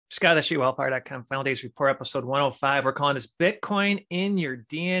ScottSUWellfire.com, Final Days Report, episode 105. We're calling this Bitcoin in Your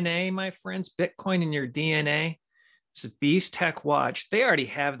DNA, my friends. Bitcoin in Your DNA. This is Beast Tech Watch. They already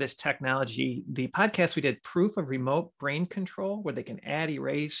have this technology. The podcast we did, Proof of Remote Brain Control, where they can add,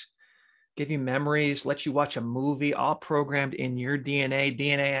 erase, give you memories, let you watch a movie, all programmed in your DNA.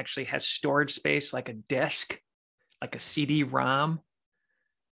 DNA actually has storage space like a disk, like a CD-ROM.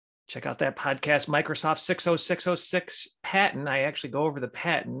 Check out that podcast, Microsoft 60606 patent. I actually go over the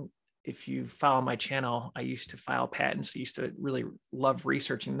patent. If you follow my channel, I used to file patents. I used to really love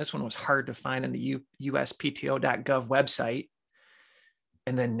researching. This one was hard to find in the USPTO.gov website.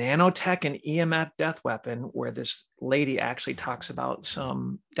 And then nanotech and EMF death weapon, where this lady actually talks about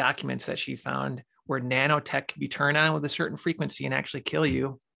some documents that she found where nanotech can be turned on with a certain frequency and actually kill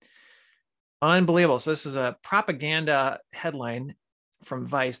you. Unbelievable. So this is a propaganda headline from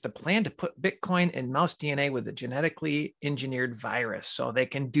Vice, the plan to put Bitcoin in mouse DNA with a genetically engineered virus. So they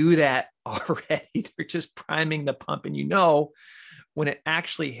can do that already. They're just priming the pump. And you know, when it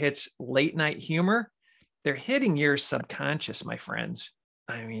actually hits late night humor, they're hitting your subconscious, my friends.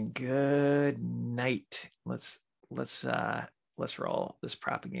 I mean, good night. Let's roll this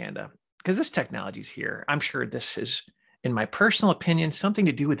propaganda, because this technology is here. I'm sure this is, in my personal opinion, something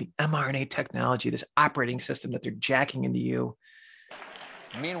to do with the mRNA technology, this operating system that they're jacking into you.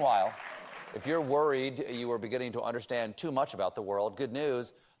 Meanwhile, if you're worried you are beginning to understand too much about the world, good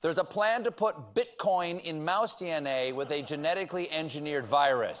news. There's a plan to put Bitcoin in mouse DNA with a genetically engineered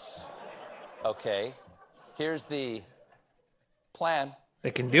virus. Okay, here's the plan.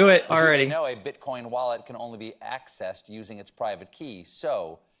 They can do it already. As you may know, a Bitcoin wallet can only be accessed using its private key.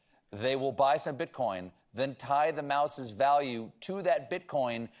 So they will buy some Bitcoin, then tie the mouse's value to that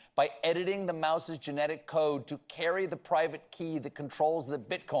Bitcoin by editing the mouse's genetic code to carry the private key that controls the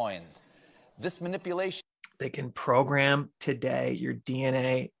Bitcoins. This manipulation... They can program today. Your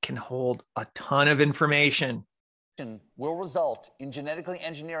DNA can hold a ton of information. ...will result in genetically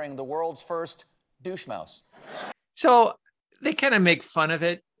engineering the world's first douche mouse. So they kind of make fun of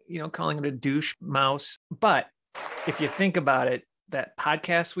it, you know, calling it a douche mouse. But if you think about it, that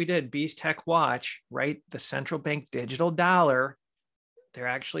podcast we did, Beast Tech Watch, right? The central bank digital dollar, they're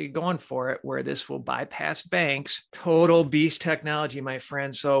actually going for it, where this will bypass banks. Total beast technology, my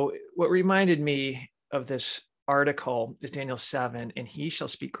friend. So what reminded me of this article is Daniel 7, and he shall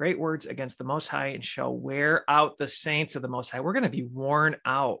speak great words against the Most High and shall wear out the saints of the Most High. We're going to be worn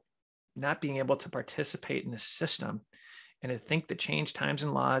out, not being able to participate in the system and to think to change times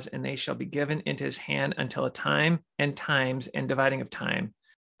and laws, and they shall be given into his hand until a time and times and dividing of time.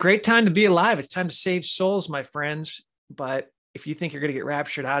 Great time to be alive. It's time to save souls, my friends. But if you think you're going to get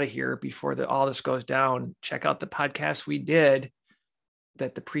raptured out of here before all this goes down, check out the podcast we did,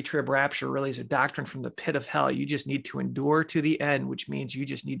 that the pre-trib rapture really is a doctrine from the pit of hell. You just need to endure to the end, which means you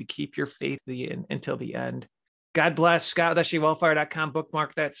just need to keep your faith until the end. God bless. ScottSUWellfire.com.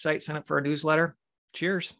 Bookmark that site. Sign up for our newsletter. Cheers.